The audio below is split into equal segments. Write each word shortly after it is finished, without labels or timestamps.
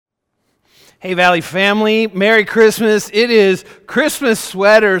Hey Valley family, Merry Christmas. It is Christmas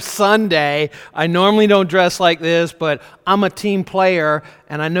Sweater Sunday. I normally don't dress like this, but I'm a team player,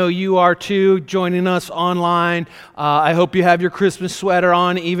 and I know you are too, joining us online. I hope you have your Christmas sweater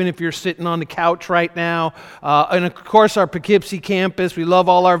on, even if you're sitting on the couch right now. And of course, our Poughkeepsie campus. We love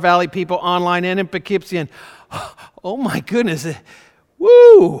all our Valley people online and in Poughkeepsie. And oh my goodness,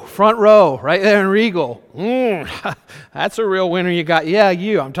 woo, front row, right there in Regal. That's a real winner you got. Yeah,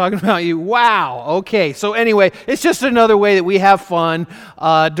 you. I'm talking about you. Wow. Okay. So anyway, it's just another way that we have fun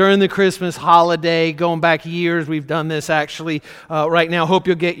during the Christmas holiday. Going back years, we've done this actually right now. Hope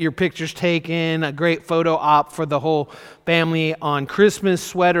you'll get your pictures taken. A great photo op for the whole family on Christmas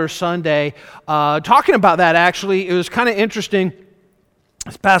Sweater Sunday. Talking about that, actually, it was kind of interesting.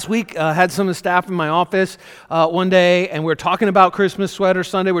 This past week, I had some of the staff in my office one day, and we were talking about Christmas Sweater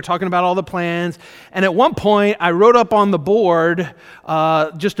Sunday. We're talking about all the plans. And at one point, I wrote up on the board,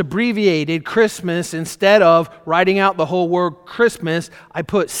 just abbreviated Christmas. Instead of writing out the whole word Christmas, I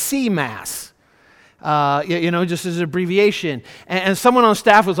put CMAS. Just as an abbreviation. And someone on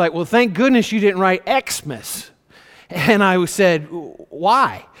staff was like, well, thank goodness you didn't write Xmas. And I said,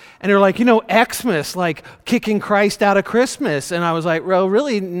 why? And they're like, Xmas, like kicking Christ out of Christmas. And I was like, well,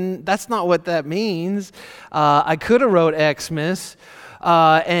 really, that's not what that means. I could have wrote Xmas.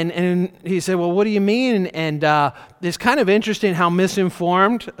 And he said, well, what do you mean? And it's kind of interesting how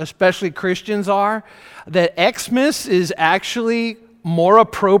misinformed, especially Christians are, that Xmas is actually more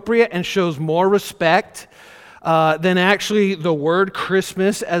appropriate and shows more respect than actually the word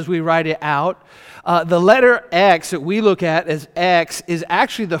Christmas as we write it out. The letter X that we look at as X is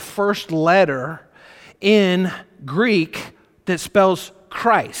actually the first letter in Greek that spells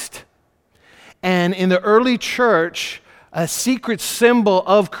Christ. And in the early church, a secret symbol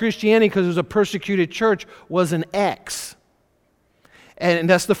of Christianity, because it was a persecuted church, was an X. And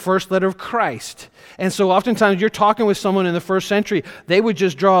that's the first letter of Christ. And so oftentimes you're talking with someone in the first century, they would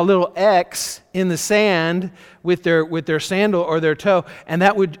just draw a little X in the sand with their sandal or their toe, and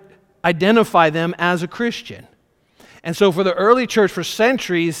that would identify them as a Christian. And so for the early church for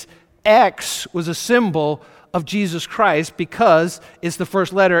centuries, X was a symbol of Jesus Christ because it's the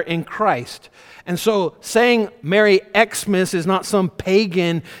first letter in Christ. And so saying Merry Xmas is not some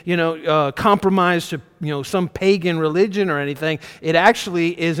pagan, compromise to, some pagan religion or anything. It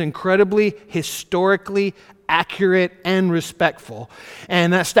actually is incredibly historically accurate and respectful.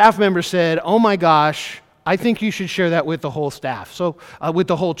 And that staff member said, oh my gosh, I think you should share that with the whole staff, so with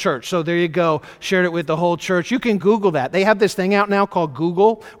the whole church. So there you go, shared it with the whole church. You can Google that. They have this thing out now called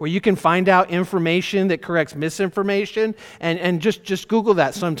Google, where you can find out information that corrects misinformation, and just Google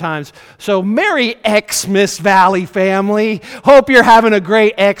that sometimes. So Merry Xmas, Valley family. Hope you're having a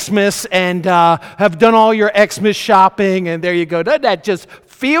great Xmas and have done all your Xmas shopping, and there you go. Doesn't that just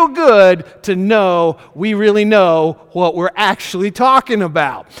feel good to know we really know what we're actually talking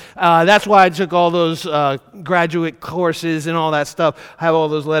about? That's why I took all those graduate courses and all that stuff. I have all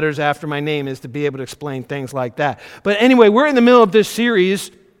those letters after my name, is to be able to explain things like that. But anyway, we're in the middle of this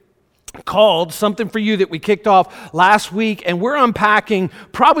series called Something for You that we kicked off last week, and we're unpacking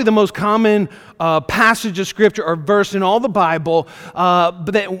probably the most common passage of Scripture or verse in all the Bible,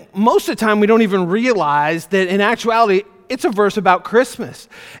 but that most of the time we don't even realize that in actuality it's a verse about Christmas.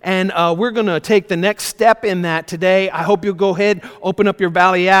 And we're going to take the next step in that today. I hope you'll go ahead, open up your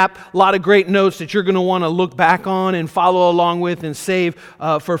Valley app. A lot of great notes that you're going to want to look back on and follow along with and save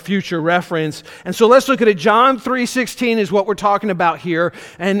for future reference. And so let's look at it. John 3:16 is what we're talking about here.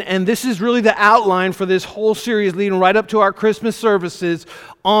 And this is really the outline for this whole series leading right up to our Christmas services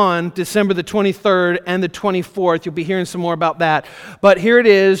on December the 23rd and the 24th. You'll be hearing some more about that. But here it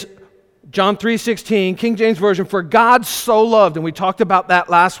is. John 3:16, King James Version, for God so loved, and we talked about that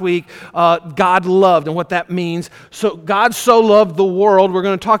last week, God loved and what that means. So God so loved the world. We're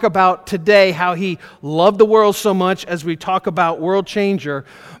going to talk about today how he loved the world so much as we talk about World Changer,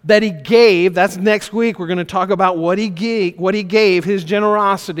 that he gave, that's next week, we're going to talk about what he gave, his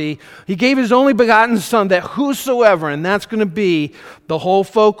generosity. He gave his only begotten Son, that whosoever, and that's going to be the whole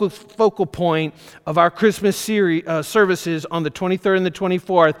focal point of our Christmas series, services on the 23rd and the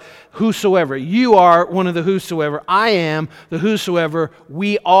 24th, whosoever. You are one of the whosoever. I am the whosoever.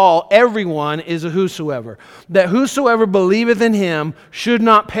 We all, everyone is a whosoever. That whosoever believeth in him should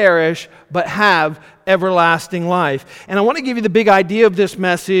not perish, but have everlasting life. And I want to give you the big idea of this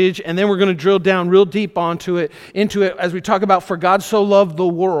message, and then we're going to drill down real deep into it as we talk about for God so loved the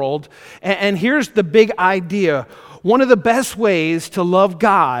world. And here's the big idea. One of the best ways to love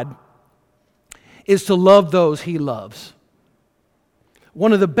God is to love those he loves.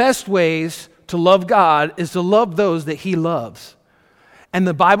 One of the best ways to love God is to love those that he loves. And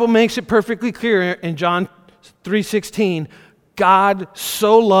the Bible makes it perfectly clear in John 3:16, God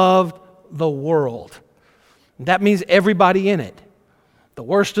so loved the world. That means everybody in it. The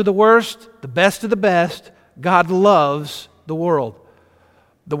worst of the worst, the best of the best, God loves the world.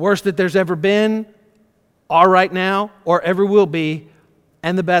 The worst that there's ever been, are right now, or ever will be,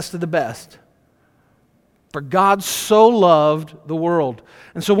 and the best of the best. For God so loved the world.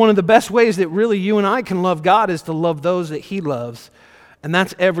 And so one of the best ways that really you and I can love God is to love those that He loves. And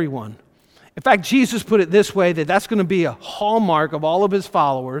that's everyone. In fact, Jesus put it this way, that that's going to be a hallmark of all of His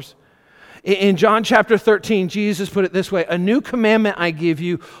followers. In John chapter 13, Jesus put it this way, a new commandment I give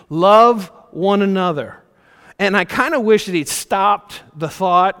you, love one another. And I kind of wish that He'd stopped the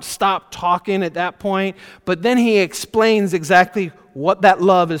thought, stopped talking at that point, but then He explains exactly what that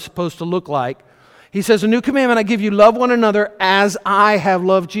love is supposed to look like. He says, a new commandment I give you, love one another as I have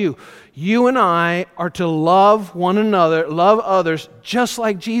loved you. You and I are to love one another, love others, just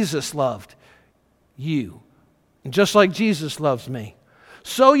like Jesus loved you, and just like Jesus loves me.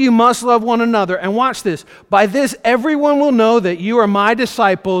 So you must love one another. And watch this. By this, everyone will know that you are my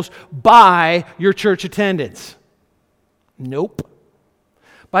disciples by your church attendance. Nope.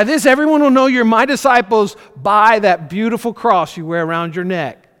 By this, everyone will know you're my disciples by that beautiful cross you wear around your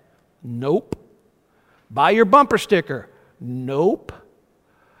neck. Nope. By your bumper sticker. Nope.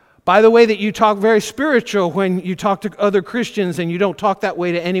 By the way that you talk very spiritual when you talk to other Christians and you don't talk that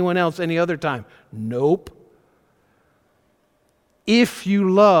way to anyone else any other time. Nope. If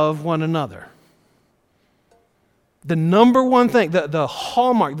you love one another. The number one thing, the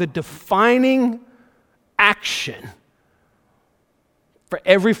hallmark, the defining action for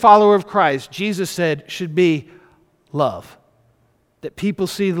every follower of Christ, Jesus said, should be love. That people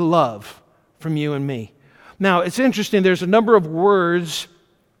see the love from you and me. Now, it's interesting, there's a number of words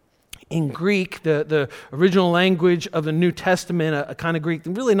in Greek, the original language of the New Testament, a kind of Greek,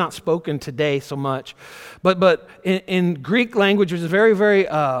 really not spoken today so much. But in Greek language, which is very, very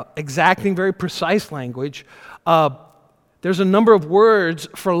exacting, very precise language, there's a number of words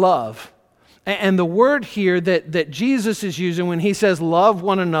for love. And the word here that Jesus is using when He says love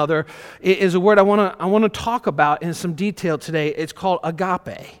one another is a word I want to talk about in some detail today. It's called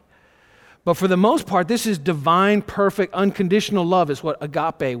agape. But for the most part, this is divine, perfect, unconditional love is what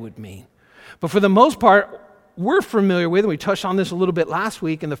agape would mean. But for the most part, we're familiar with, and we touched on this a little bit last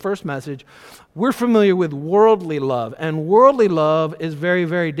week in the first message, we're familiar with worldly love. And worldly love is very,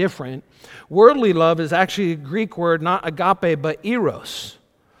 very different. Worldly love is actually a Greek word, not agape, but eros.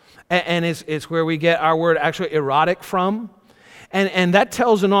 And it's where we get our word actually erotic from. And that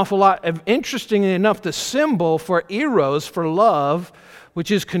tells an awful lot. Interestingly enough, the symbol for eros, for love, which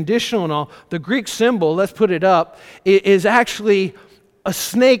is conditional and all, the Greek symbol, let's put it up, is actually a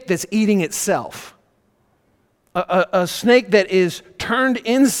snake that's eating itself. A snake that is turned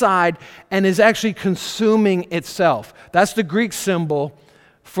inside and is actually consuming itself. That's the Greek symbol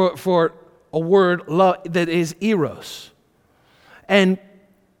for a word love that is eros. And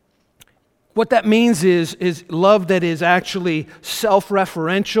what that means is love that is actually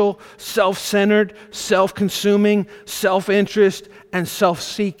self-referential, self-centered, self-consuming, self-interest, and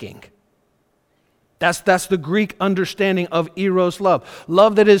self-seeking. That's the Greek understanding of eros love.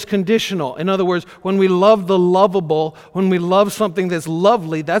 Love that is conditional. In other words, when we love the lovable, when we love something that's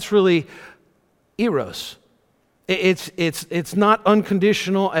lovely, that's really eros. It's not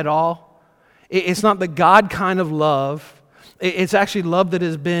unconditional at all. It's not the God kind of love. It's actually love that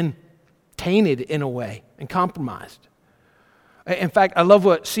has been tainted in a way and compromised. In fact, I love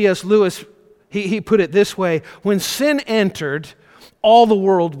what C.S. Lewis, he put it this way, when sin entered, all the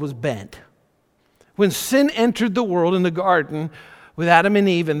world was bent. When sin entered the world in the garden with Adam and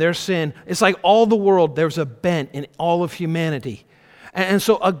Eve and their sin, it's like all the world, there's a bent in all of humanity. And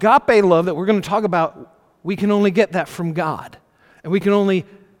so agape love that we're going to talk about, we can only get that from God. And we can only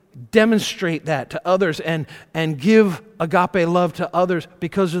demonstrate that to others and give agape love to others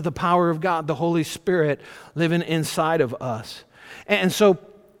because of the power of God, the Holy Spirit living inside of us. And so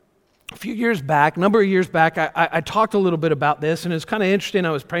a number of years back, I talked a little bit about this, and it was kind of interesting.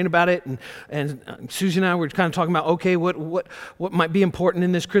 I was praying about it, and Susie and I were kind of talking about, okay, what might be important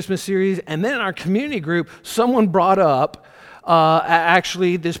in this Christmas series. And then in our community group, someone brought up,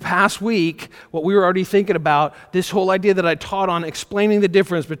 actually this past week, what we were already thinking about, this whole idea that I taught on explaining the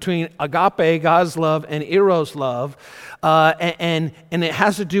difference between agape, God's love, and eros love. And it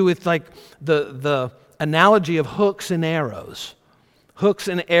has to do with like the analogy of hooks and arrows. Hooks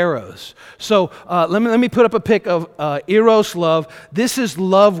and arrows. So let me put up a pic of eros love. This is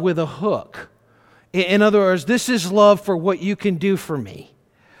love with a hook. In other words, this is love for what you can do for me.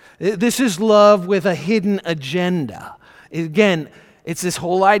 This is love with a hidden agenda. Again, It's this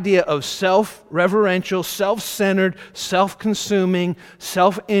whole idea of self-reverential, self-centered, self-consuming,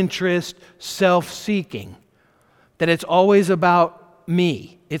 self-interest, self-seeking. That it's always about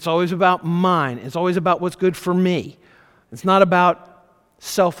me. It's always about mine. It's always about what's good for me. It's not about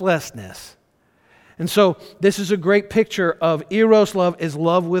selflessness. And so this is a great picture of eros love is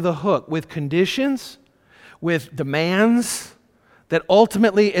love with a hook, with conditions, with demands, that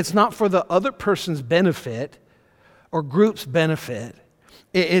ultimately it's not for the other person's benefit or group's benefit.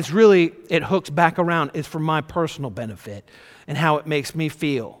 It hooks back around. It's for my personal benefit and how it makes me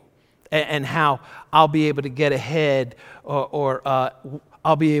feel and how I'll be able to get ahead or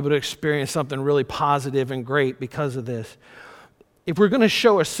I'll be able to experience something really positive and great because of this. If we're going to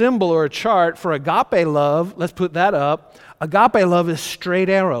show a symbol or a chart for agape love, let's put that up. Agape love is straight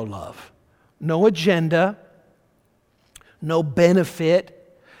arrow love. No agenda, no benefit.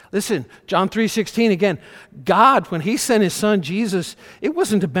 Listen, John 3:16 again, God, when he sent his son Jesus, it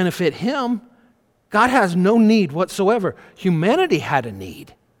wasn't to benefit him. God has no need whatsoever. Humanity had a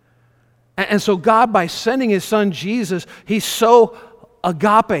need. And so God, by sending his son Jesus, he's so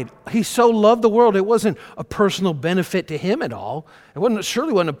agape. He so loved the world. It wasn't a personal benefit to him at all.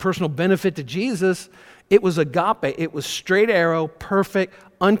 Surely wasn't a personal benefit to Jesus. It was agape. It was straight arrow, perfect,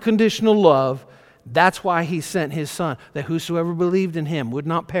 unconditional love. That's why he sent his son, that whosoever believed in him would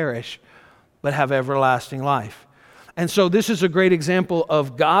not perish, but have everlasting life. And so this is a great example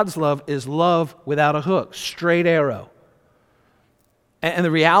of God's love is love without a hook, straight arrow. And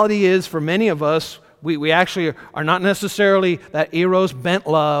the reality is, for many of us, we actually are not necessarily that eros bent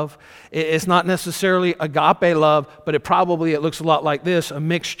love. It's not necessarily agape love, but it looks a lot like this, a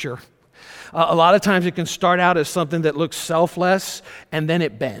mixture. A lot of times it can start out as something that looks selfless, and then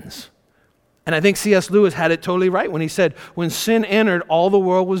it bends. And I think C.S. Lewis had it totally right when he said, when sin entered, all the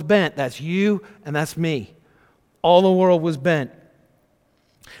world was bent. That's you and that's me. All the world was bent.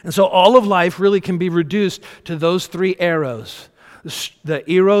 And so all of life really can be reduced to those three arrows. The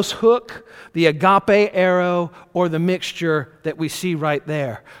eros hook, the agape arrow, or the mixture that we see right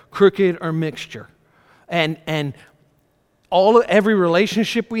there, crooked or mixture. And every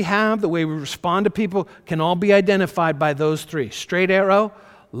relationship we have, the way we respond to people, can all be identified by those three. Straight arrow,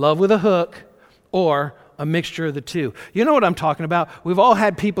 love with a hook, or a mixture of the two. You know what I'm talking about? We've all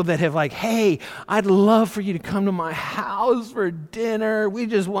had people that have hey, I'd love for you to come to my house for dinner. We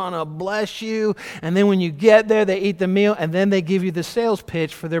just want to bless you. And then when you get there, they eat the meal, and then they give you the sales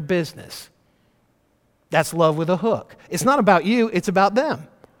pitch for their business. That's love with a hook. It's not about you, it's about them.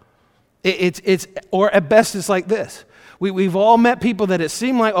 Or at best, it's like this. We've all met people that it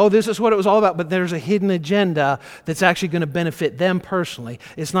seemed like, this is what it was all about, but there's a hidden agenda that's actually going to benefit them personally.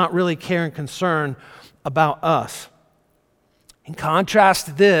 It's not really care and concern about us. In contrast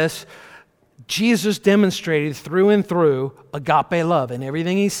to this, Jesus demonstrated through and through agape love in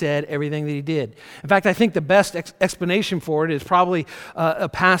everything he said, everything that he did. In fact, I think the best explanation for it is probably a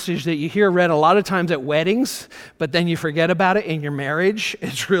passage that you hear read a lot of times at weddings, but then you forget about it in your marriage.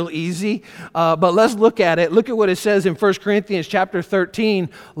 It's real easy. But let's look at it. Look at what it says in 1 Corinthians chapter 13.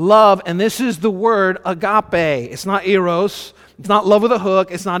 Love, and this is the word agape. It's not eros. It's not love with a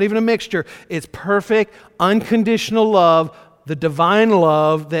hook. It's not even a mixture. It's perfect, unconditional love, the divine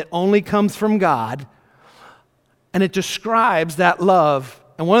love that only comes from God. And it describes that love.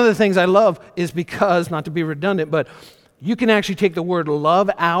 And one of the things I love is because, not to be redundant, but you can actually take the word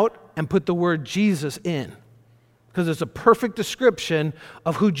love out and put the word Jesus in. Because it's a perfect description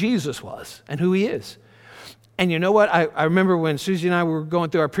of who Jesus was and who he is. And you know what? I remember when Susie and I were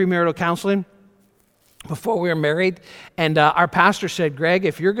going through our premarital counseling before we were married, and our pastor said, Greg,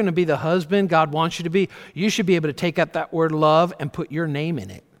 if you're going to be the husband God wants you to be, you should be able to take out that word love and put your name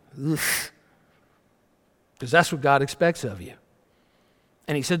in it. Because that's what God expects of you.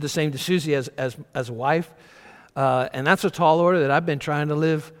 And he said the same to Susie as a wife. And that's a tall order that I've been trying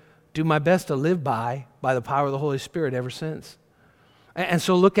to do my best to live by the power of the Holy Spirit ever since. And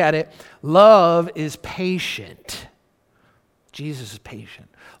so look at it. Love is patient. Jesus is patient.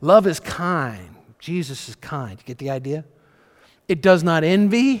 Love is kind. Jesus is kind. You get the idea? It does not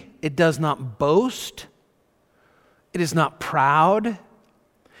envy. It does not boast. It is not proud.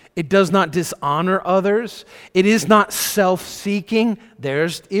 It does not dishonor others. It is not self-seeking.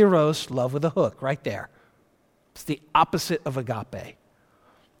 There's eros, love with a hook, right there. It's the opposite of agape.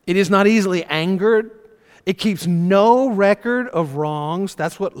 It is not easily angered. It keeps no record of wrongs.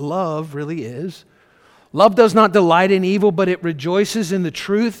 That's what love really is. Love does not delight in evil, but it rejoices in the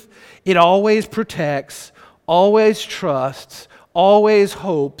truth. It always protects, always trusts, always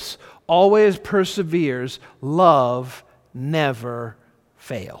hopes, always perseveres. Love never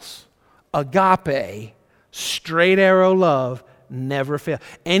fails. Agape, straight arrow love, never fails.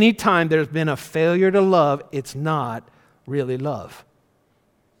 Anytime there's been a failure to love, it's not really love.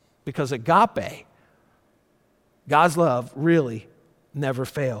 Because agape, God's love, really never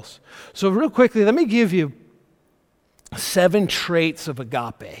fails. So real quickly, let me give you 7 traits of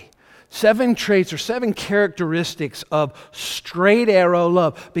agape. 7 traits or 7 characteristics of straight arrow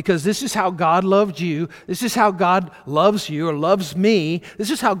love, because this is how God loved you. This is how God loves you or loves me. This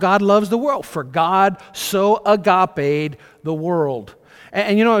is how God loves the world. For God so agape'd the world.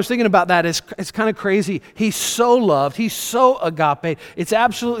 And you know, I was thinking about that. It's kind of crazy. He's so loved. He's so agape. It's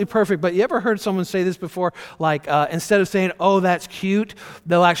absolutely perfect. But you ever heard someone say this before? Like, instead of saying, oh, that's cute,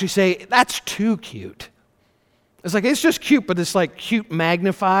 they'll actually say, that's too cute. It's like, it's just cute, but it's like cute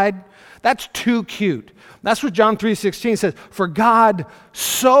magnified. That's too cute. That's what John 3:16 says. For God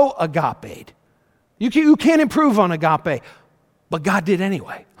so agape'd. You can't improve on agape, but God did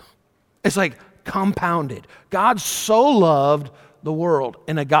anyway. It's like compounded. God so loved the world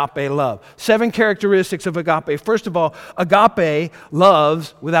in agape love. 7 characteristics of agape. First of all, agape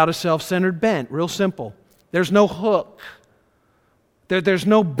loves without a self-centered bent. Real simple. There's no hook. There's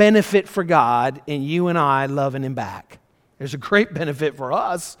no benefit for God in you and I loving Him back. There's a great benefit for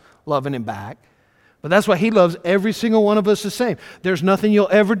us loving Him back. But that's why He loves every single one of us the same. There's nothing you'll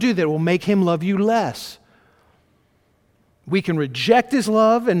ever do that will make Him love you less. We can reject His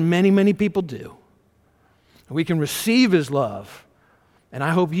love, and many, many people do. We can receive His love, and I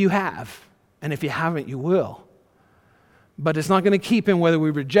hope you have. And if you haven't, you will. But it's not going to keep Him, whether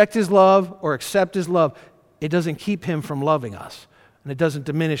we reject His love or accept His love, it doesn't keep Him from loving us. And it doesn't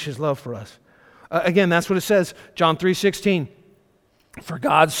diminish His love for us. Again, that's what it says, John 3:16. For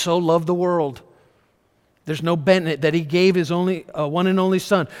God so loved the world. There's no bent that He gave His only one and only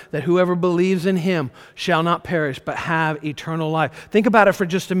Son, that whoever believes in Him shall not perish, but have eternal life. Think about it for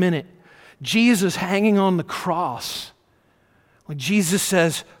just a minute. Jesus hanging on the cross. When Jesus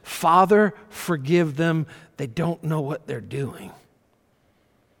says, Father, forgive them, they don't know what they're doing.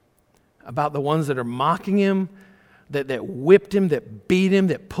 About the ones that are mocking Him, that whipped Him, that beat Him,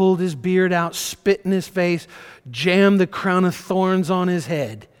 that pulled His beard out, spit in His face, jammed the crown of thorns on His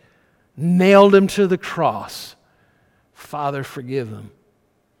head, nailed Him to the cross. Father, forgive them.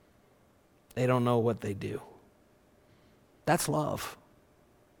 They don't know what they do. That's love.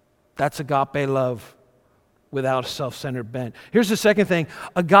 That's agape love without a self-centered bent. Here's the second thing.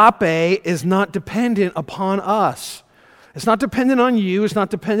 Agape is not dependent upon us. It's not dependent on you. It's not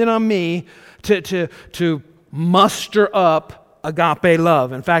dependent on me to muster up agape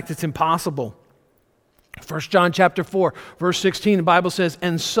love. In fact, it's impossible. 1 John chapter 4, verse 16, the Bible says,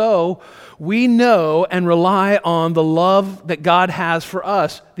 and so we know and rely on the love that God has for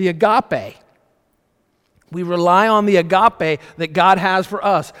us, the agape. We rely on the agape that God has for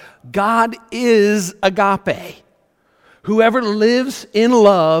us. God is agape. Whoever lives in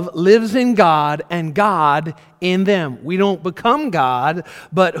love lives in God, and God in them. We don't become God,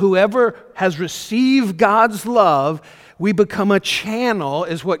 but whoever has received God's love, we become a channel,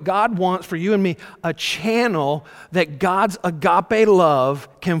 is what God wants for you and me, a channel that God's agape love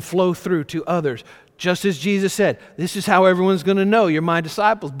can flow through to others. Just as Jesus said, this is how everyone's going to know you're my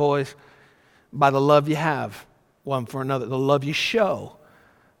disciples, boys, by the love you have one for another, the love you show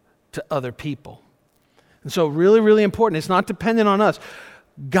to other people. And so really, really important. It's not dependent on us.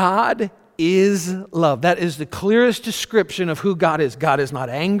 God is love. That is the clearest description of who God is. God is not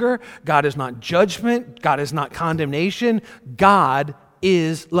anger. God is not judgment. God is not condemnation. God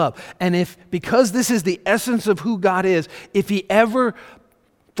is love. And because this is the essence of who God is, if He ever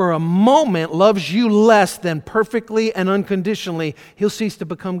for a moment loves you less than perfectly and unconditionally, He'll cease to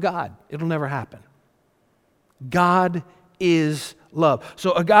become God. It'll never happen. God is love.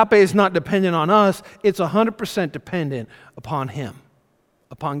 So agape is not dependent on us. It's 100% dependent upon Him,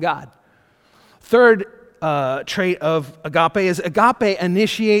 upon God. Third trait of agape is agape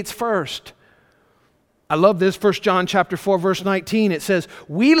initiates first. I love this. 1 John chapter 4, verse 19. It says,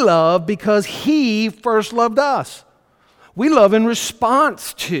 we love because He first loved us. We love in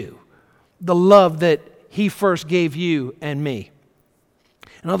response to the love that He first gave you and me.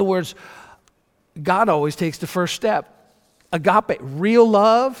 In other words, God always takes the first step. Agape, real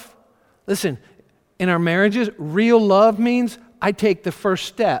love. Listen, in our marriages, real love means I take the first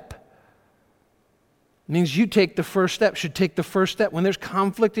step. It means you take the first step, should take the first step. When there's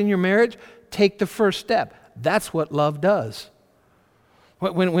conflict in your marriage, take the first step. That's what love does.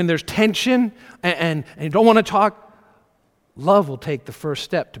 When there's tension and you don't want to talk, love will take the first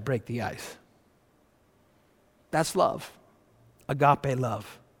step to break the ice. That's love. Agape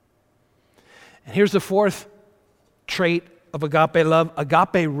love. And here's the fourth trait of agape love.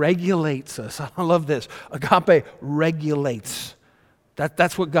 Agape regulates us. I love this. Agape regulates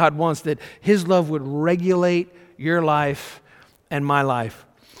That's what God wants, that his love would regulate your life and my life.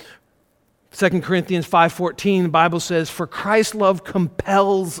 2 Corinthians 5:14, the Bible says, "For Christ's love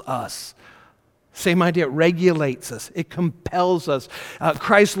compels us." Same idea, it regulates us. It compels us.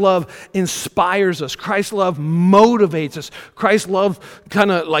 Christ's love inspires us. Christ's love motivates us. Christ's love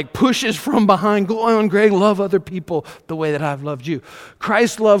kind of like pushes from behind. Go on, Greg, love other people the way that I've loved you.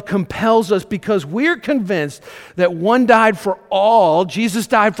 Christ's love compels us because we're convinced that one died for all. Jesus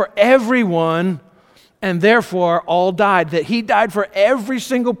died for everyone, and therefore all died. That he died for every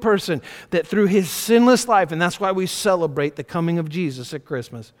single person, that through his sinless life, and that's why we celebrate the coming of Jesus at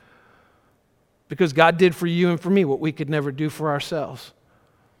Christmas. Because God did for you and for me what we could never do for ourselves.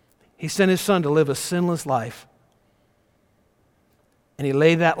 He sent his son to live a sinless life. And he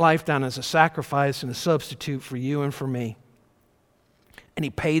laid that life down as a sacrifice and a substitute for you and for me. And he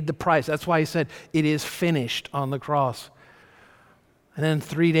paid the price. That's why he said, "It is finished" on the cross. And then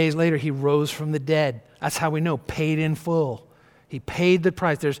 3 days later, he rose from the dead. That's how we know, paid in full. He paid the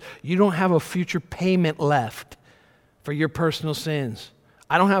price. You don't have a future payment left for your personal sins.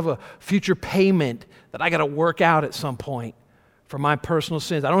 I don't have a future payment that I got to work out at some point for my personal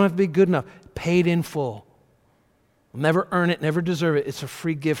sins. I don't have to be good enough. Paid in full. I'll never earn it, never deserve it. It's a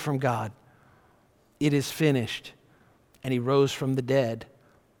free gift from God. It is finished. And he rose from the dead.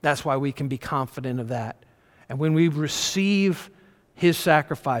 That's why we can be confident of that. And when we receive his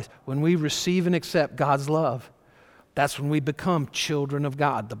sacrifice, when we receive and accept God's love, that's when we become children of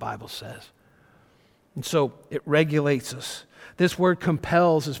God, the Bible says. And so it regulates us. This word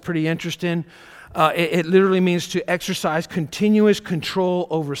compels is pretty interesting. It literally means to exercise continuous control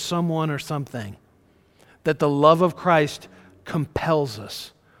over someone or something. That the love of Christ compels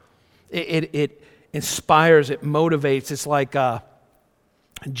us. It inspires, it motivates. It's like a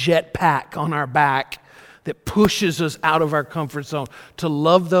jet pack on our back that pushes us out of our comfort zone to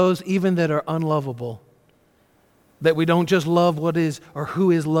love those even that are unlovable. That we don't just love what is or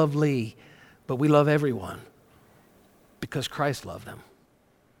who is lovely, but we love everyone. Because Christ loved them.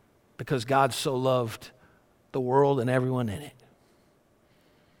 Because God so loved the world and everyone in it.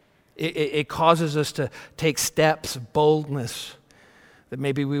 It causes us to take steps of boldness that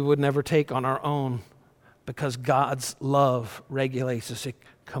maybe we would never take on our own. Because God's love regulates us. It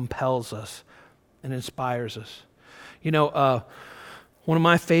compels us and inspires us. You know, one of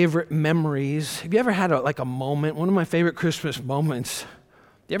my favorite memories, have you ever had a moment, one of my favorite Christmas moments?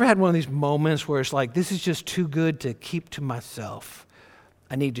 You ever had one of these moments where it's like, this is just too good to keep to myself.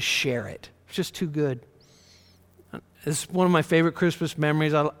 I need to share it. It's just too good. It's one of my favorite Christmas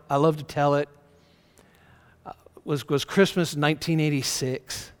memories. I love to tell it. Was Christmas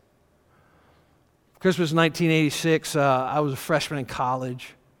 1986. Christmas 1986, I was a freshman in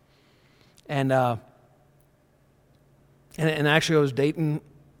college. And actually I was dating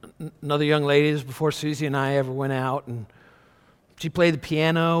another young lady. This was before Susie and I ever went out, and she played the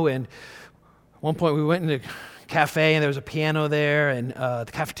piano, and at one point we went into a cafe and there was a piano there, and the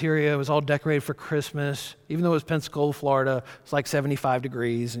cafeteria was all decorated for Christmas. Even though it was Pensacola, Florida, it's like 75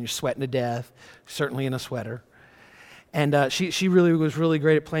 degrees and you're sweating to death, certainly in a sweater. And she really was really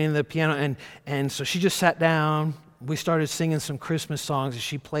great at playing the piano, and so she just sat down. We started singing some Christmas songs as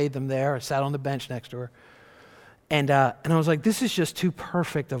she played them there. I sat on the bench next to her. And I was like, this is just too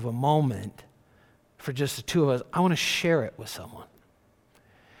perfect of a moment for just the two of us. I want to share it with someone.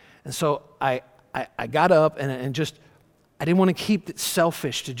 And so I got up and just, I didn't want to keep it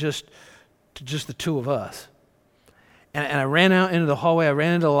selfish to just the two of us. And I ran out into the hallway. I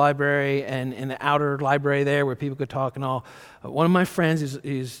ran into the library, and in the outer library there where people could talk and all. One of my friends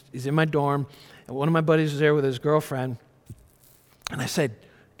is in my dorm, and one of my buddies was there with his girlfriend. And I said,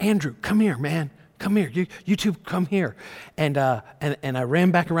 Andrew, come here, man. Come here. You two come here. And I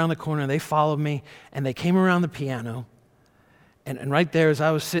ran back around the corner, and they followed me, and they came around the piano. And right there, as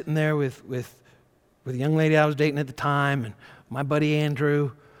I was sitting there with the young lady I was dating at the time, and my buddy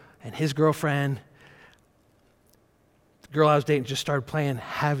Andrew and his girlfriend, the girl I was dating just started playing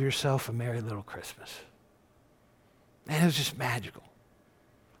Have Yourself a Merry Little Christmas. And it was just magical.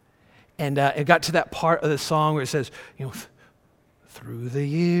 And it got to that part of the song where it says, you know, through the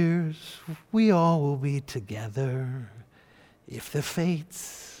years we all will be together if the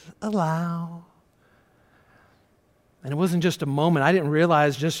fates allow. And it wasn't just a moment. I didn't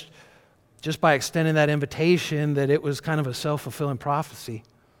realize just by extending that invitation that it was kind of a self-fulfilling prophecy.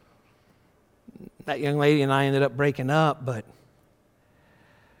 That young lady and I ended up breaking up, but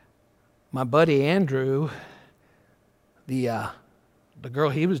my buddy Andrew, the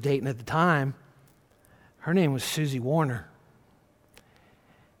girl he was dating at the time, her name was Susie Warner.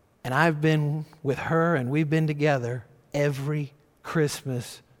 And I've been with her, and we've been together every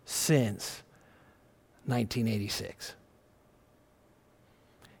Christmas since 1986.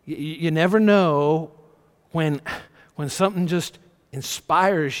 You never know when something just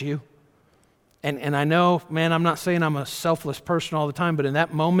inspires you. And I know, man, I'm not saying I'm a selfless person all the time, but in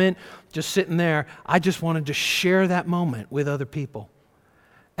that moment, just sitting there, I just wanted to share that moment with other people.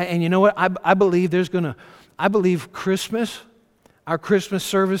 And you know what? I believe I believe Christmas, our Christmas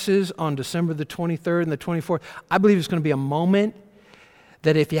services on December the 23rd and the 24th, I believe it's going to be a moment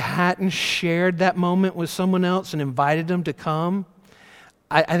that if you hadn't shared that moment with someone else and invited them to come,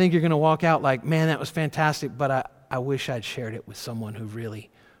 I think you're going to walk out like, man, that was fantastic, but I wish I'd shared it with someone who really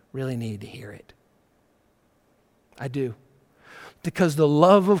needed to hear it. I do. Because the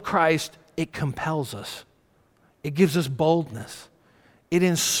love of Christ, it compels us. It gives us boldness. It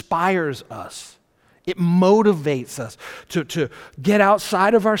inspires us. It motivates us to get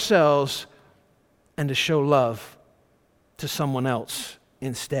outside of ourselves and to show love to someone else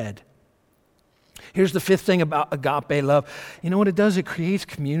instead. Here's the fifth thing about agape love. You know what it does? It creates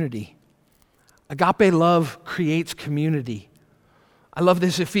community. Agape love creates community. I love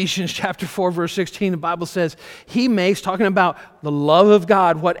this, Ephesians chapter 4, verse 16. The Bible says, He makes, talking about the love of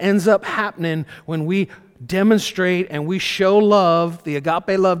God, what ends up happening when we demonstrate and we show love, the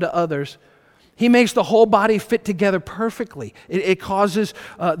agape love to others, He makes the whole body fit together perfectly. It causes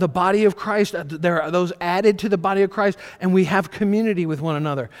the body of Christ, there are those added to the body of Christ, and we have community with one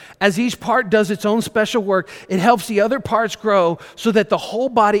another. As each part does its own special work, it helps the other parts grow so that the whole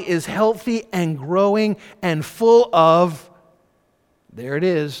body is healthy and growing and full of, there it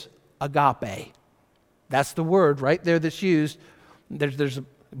is, agape. That's the word right there that's used. There's a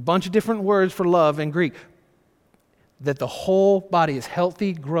bunch of different words for love in Greek. That the whole body is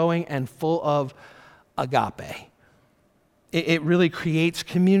healthy, growing, and full of agape. It really creates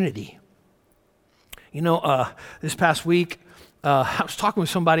community. You know, this past week, I was talking with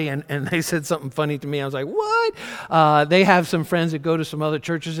somebody and they said something funny to me. I was like, what? They have some friends that go to some other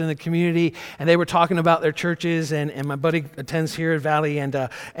churches in the community, and they were talking about their churches, and my buddy attends here at Valley,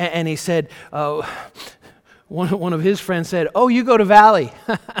 and he said, one of his friends said, oh, you go to Valley.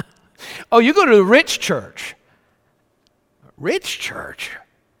 Oh, you go to the rich church. Rich church?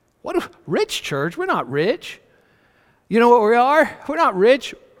 What a rich church? We're not rich. You know what we are? We're not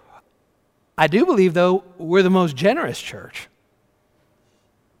rich. I do believe, though, we're the most generous church.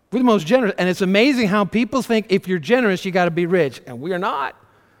 We're the most generous. And it's amazing how people think if you're generous, you got to be rich. And we are not.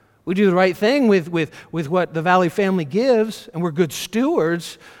 We do the right thing with what the Valley family gives, and we're good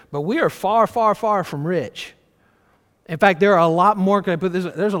stewards, but we are far, far, far from rich. In fact, there are a lot more, can I put this,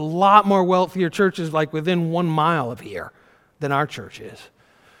 there's a lot more wealthier churches like within 1 mile of here than our church is.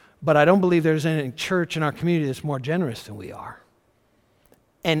 But I don't believe there's any church in our community that's more generous than we are.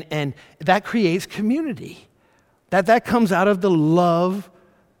 And that creates community. That comes out of the love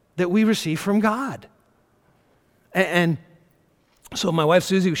that we receive from God. And so my wife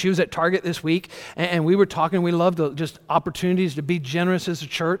Susie, she was at Target this week, and we were talking. We love just opportunities to be generous as a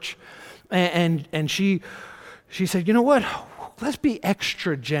church. And she said, you know what? Let's be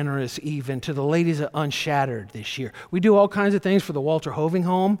extra generous even to the ladies at Unshattered this year. We do all kinds of things for the Walter Hoving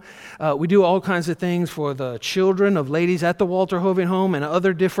Home. We do all kinds of things for the children of ladies at the Walter Hoving Home and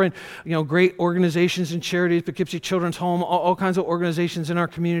other different, great organizations and charities, Poughkeepsie Children's Home, all kinds of organizations in our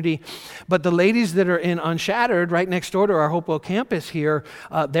community. But the ladies that are in Unshattered, right next door to our Hopewell campus here,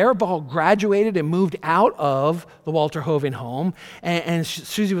 they're all graduated and moved out of the Walter Hoving Home. And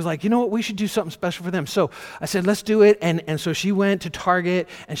Susie was like, you know what, we should do something special for them. So I said, let's do it. And so she went to Target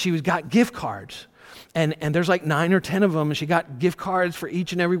and she got gift cards. And there's like 9 or 10 of them, and she got gift cards for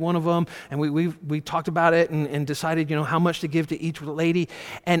each and every one of them. And we talked about it and decided, how much to give to each lady.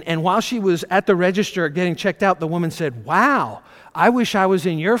 And while she was at the register getting checked out, the woman said, wow, I wish I was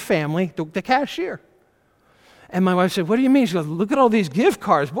in your family, the cashier. And my wife said, what do you mean? She goes, look at all these gift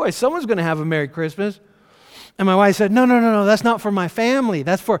cards. Boy, someone's going to have a Merry Christmas. And my wife said, no, that's not for my family.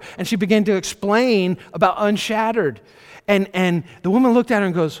 That's for, and she began to explain about Unshattered. And the woman looked at her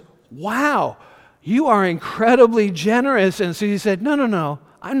and goes, wow, you are incredibly generous. And so she said, no,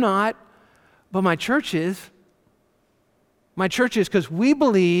 I'm not, but my church is. My church is, because we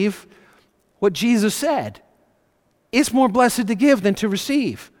believe what Jesus said. It's more blessed to give than to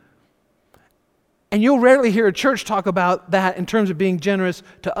receive. And you'll rarely hear a church talk about that in terms of being generous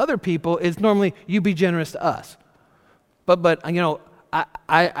to other people. It's normally, you be generous to us. But I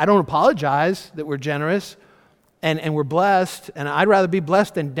don't apologize that we're generous and we're blessed, and I'd rather be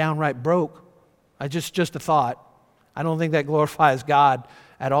blessed than downright broke. Just a thought. I don't think that glorifies God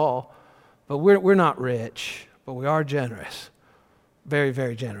at all. But we're not rich, but we are generous. Very,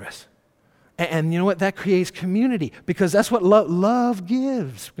 very generous. And you know what? That creates community, because that's what love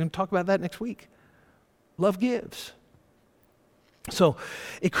gives. We're going to talk about that next week. Love gives. So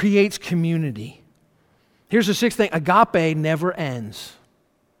it creates community. Here's the sixth thing. Agape never ends.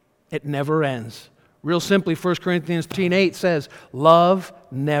 It never ends. Real simply, 1 Corinthians 13:8 says, love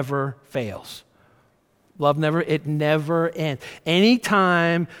never fails. It never ends.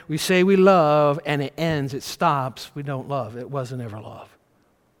 Anytime we say we love and it ends, it stops, we don't love. It wasn't ever love.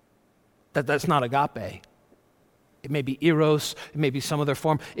 That's not agape. It may be eros, it may be some other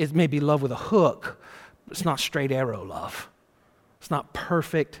form, it may be love with a hook, but it's not straight arrow love. It's not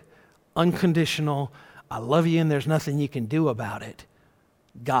perfect, unconditional, I love you and there's nothing you can do about it.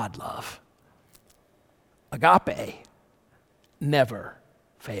 God love. Agape never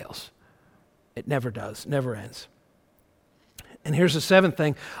fails. It never does, never ends. And here's the seventh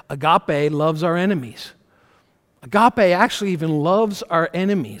thing. Agape loves our enemies. Agape actually even loves our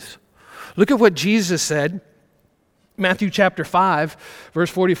enemies. Look at what Jesus said. Matthew chapter 5, verse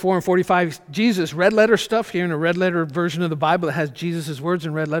 44 and 45. Jesus, red letter stuff here in a red letter version of the Bible that has Jesus' words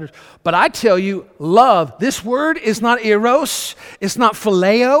in red letters. But I tell you, love. This word is not eros. It's not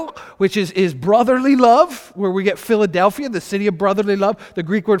phileo, which is brotherly love, where we get Philadelphia, the city of brotherly love. The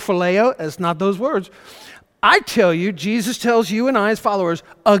Greek word phileo, it's not those words. I tell you, Jesus tells you and I as followers,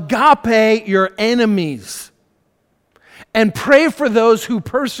 agape your enemies. And pray for those who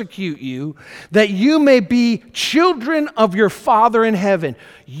persecute you, that you may be children of your Father in heaven.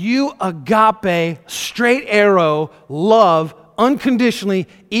 You agape, straight arrow, love unconditionally,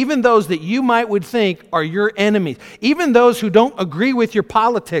 even those that you would think are your enemies, even those who don't agree with your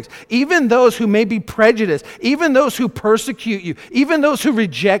politics, even those who may be prejudiced, even those who persecute you, even those who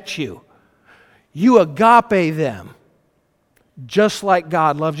reject you. You agape them, just like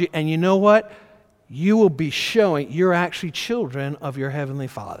God loves you. And you know what? You will be showing you're actually children of your Heavenly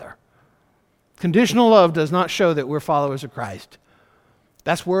Father. Conditional love does not show that we're followers of Christ.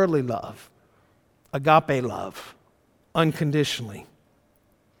 That's worldly love. Agape love, unconditionally.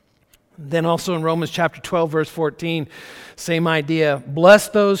 Then also in Romans chapter 12, verse 14, same idea. Bless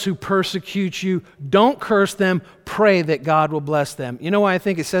those who persecute you. Don't curse them. Pray that God will bless them. You know why I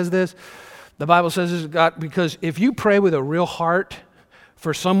think it says this? The Bible says this, God, because if you pray with a real heart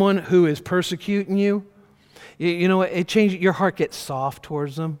for someone who is persecuting you, you know, it changes, your heart gets soft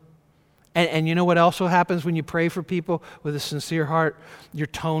towards them. And you know what also happens when you pray for people with a sincere heart? Your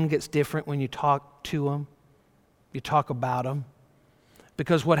tone gets different when you talk to them. You talk about them.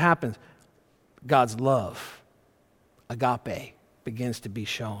 Because what happens? God's love, agape, begins to be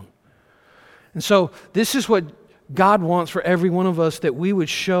shown. And so this is what God wants for every one of us, that we would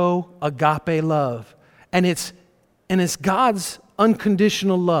show agape love. And it's God's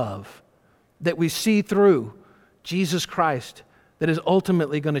unconditional love that we see through Jesus Christ that is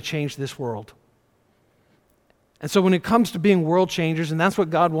ultimately going to change this world. And so when it comes to being world changers, and that's what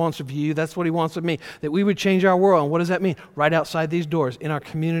God wants of you, that's what He wants of me, that we would change our world. And what does that mean? Right outside these doors, in our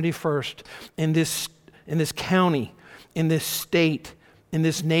community first, in this county, in this state, in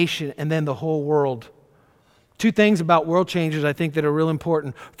this nation, and then the whole world. Two things about world changers I think that are real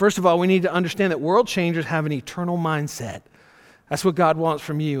important. First of all, we need to understand that world changers have an eternal mindset. That's what God wants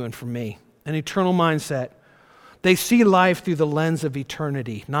from you and from me, an eternal mindset. They see life through the lens of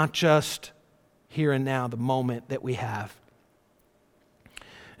eternity, not just here and now, the moment that we have.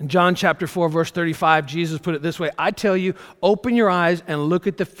 In John chapter 4, verse 35, Jesus put it this way, I tell you, open your eyes and look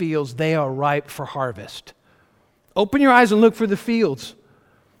at the fields. They are ripe for harvest. Open your eyes and look for the fields.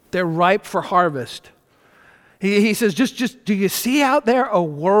 They're ripe for harvest. He says, just do you see out there a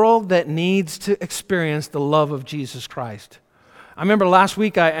world that needs to experience the love of Jesus Christ? I remember last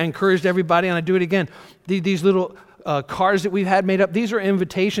week I encouraged everybody, and I do it again, these little cards that we've had made up, these are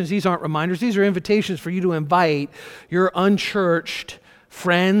invitations. These aren't reminders. These are invitations for you to invite your unchurched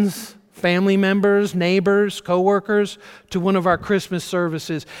friends, family members, neighbors, coworkers to one of our Christmas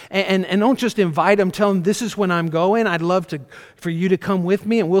services. And don't just invite them, tell them this is when I'm going. I'd love for you to come with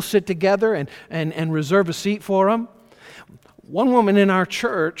me, and we'll sit together and reserve a seat for them. One woman in our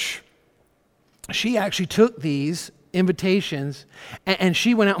church, she actually took these invitations and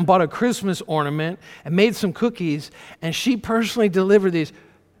she went out and bought a Christmas ornament and made some cookies, and she personally delivered these,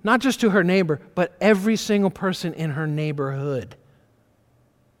 not just to her neighbor, but every single person in her neighborhood.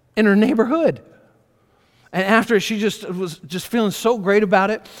 In her neighborhood. And after, she was just feeling so great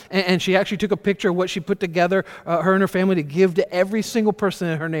about it, and she actually took a picture of what she put together, her and her family, to give to every single person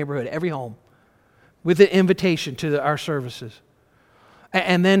in her neighborhood, every home, with an invitation to our services.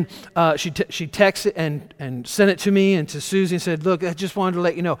 And then she texted and sent it to me and to Susie and said, look, I just wanted to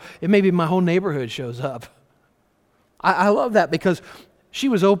let you know, it may be my whole neighborhood shows up. I love that, because She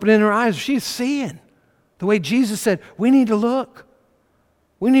was opening her eyes. She's seeing the way Jesus said, we need to look.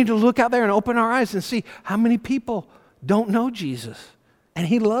 We need to look out there and open our eyes and see how many people don't know Jesus. And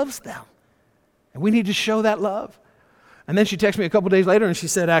he loves them. And we need to show that love. And then she texted me a couple days later and she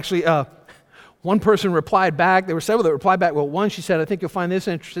said, actually, one person replied back. There were several that replied back. Well, one, she said, I think you'll find this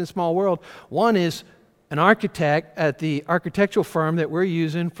interesting, small world. One is an architect at the architectural firm that we're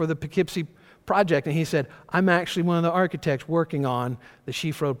using for the Poughkeepsie project. And he said, I'm actually one of the architects working on the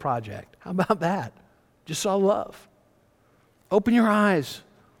Sheaf Road project. How about that? Just saw love. Open your eyes.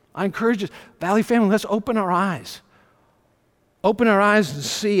 I encourage you, Valley family, let's open our eyes. Open our eyes and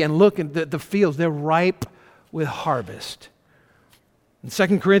see and look at the fields. They're ripe with harvest. In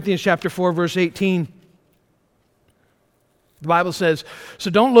 2 Corinthians chapter 4, verse 18, the Bible says, so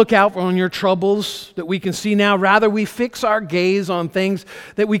don't look out on your troubles that we can see now. Rather, we fix our gaze on things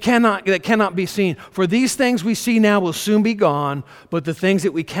that cannot be seen. For these things we see now will soon be gone, but the things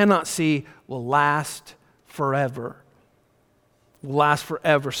that we cannot see will last forever. Will last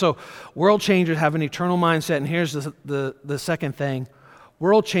forever. So world changers have an eternal mindset, and here's the second thing.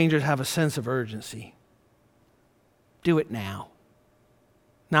 World changers have a sense of urgency. Do it now.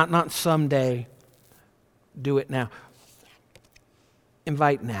 Not someday. Do it now.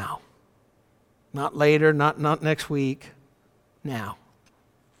 Invite now. Not later, not next week. Now.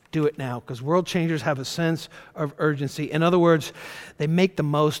 Do it now, because world changers have a sense of urgency. In other words, they make the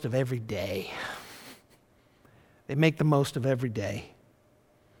most of every day. They make the most of every day.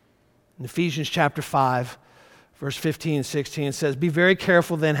 In Ephesians chapter 5, verse 15 and 16, it says, be very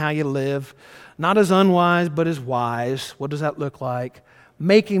careful then how you live, not as unwise, but as wise. What does that look like?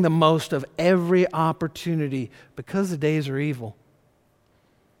 Making the most of every opportunity, because the days are evil.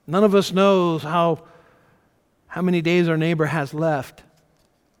 None of us knows how many days our neighbor has left.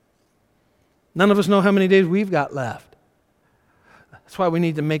 None of us know how many days we've got left. That's why we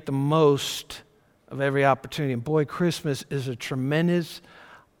need to make the most of every opportunity. And boy, Christmas is a tremendous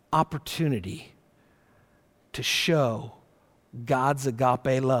opportunity to show God's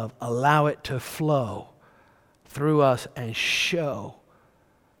agape love. Allow it to flow through us and show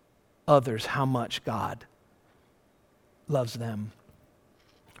others how much God loves them.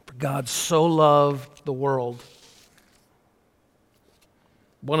 For God so loved the world.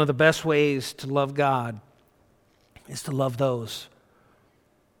 One of the best ways to love God is to love those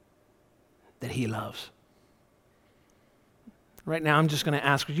that he loves. Right now, I'm just going to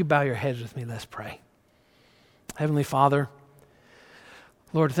ask, would you bow your heads with me? Let's pray. Heavenly Father,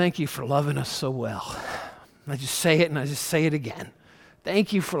 Lord, thank you for loving us so well. I just say it and I just say it again.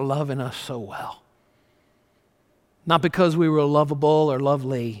 Thank you for loving us so well. Not because we were lovable or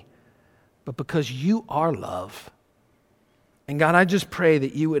lovely, but because you are love. And God, I just pray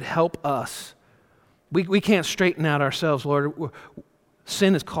that you would help us. We can't straighten out ourselves, Lord.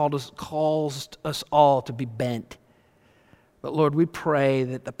 Sin has caused us all to be bent. But Lord, we pray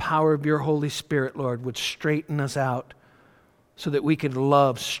that the power of your Holy Spirit, Lord, would straighten us out so that we could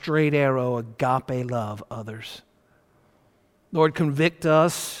love, straight arrow, agape love others. Lord, convict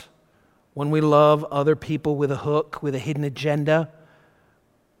us when we love other people with a hook, with a hidden agenda,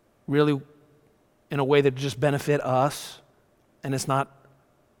 really in a way that just benefit us, and it's not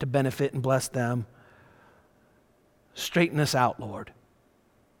to benefit and bless them. Straighten us out, Lord,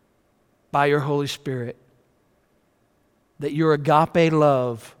 by your Holy Spirit, that your agape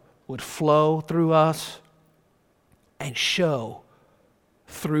love would flow through us and show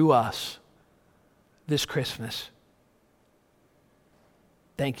through us this Christmas.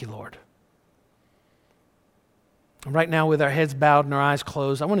 Thank you, Lord. And right now, with our heads bowed and our eyes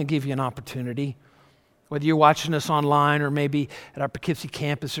closed, I want to give you an opportunity, whether you're watching us online or maybe at our Poughkeepsie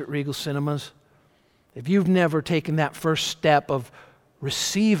campus at Regal Cinemas. If you've never taken that first step of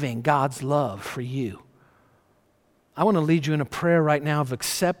receiving God's love for you, I want to lead you in a prayer right now of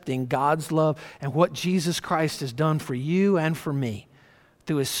accepting God's love and what Jesus Christ has done for you and for me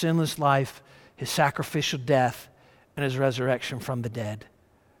through his sinless life, his sacrificial death, and his resurrection from the dead.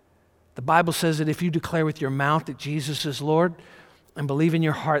 The Bible says that if you declare with your mouth that Jesus is Lord and believe in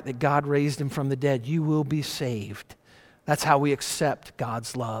your heart that God raised him from the dead, you will be saved. That's how we accept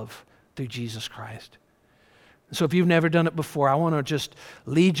God's love through Jesus Christ. So if you've never done it before, I want to just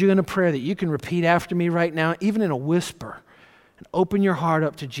lead you in a prayer that you can repeat after me right now, even in a whisper, and open your heart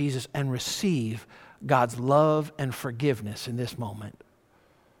up to Jesus and receive God's love and forgiveness in this moment.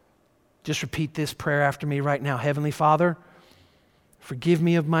 Just repeat this prayer after me right now. Heavenly Father, forgive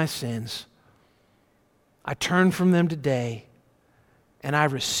me of my sins. I turn from them today, and I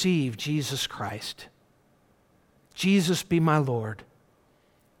receive Jesus Christ. Jesus be my Lord.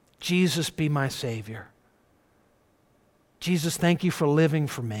 Jesus be my Savior. Jesus, thank you for living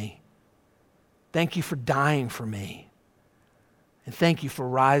for me. Thank you for dying for me. And thank you for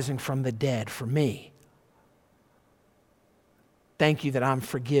rising from the dead for me. Thank you that I'm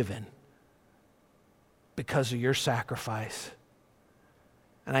forgiven because of your sacrifice.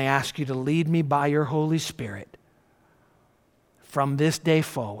 And I ask you to lead me by your Holy Spirit from this day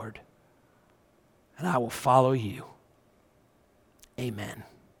forward, and I will follow you. Amen.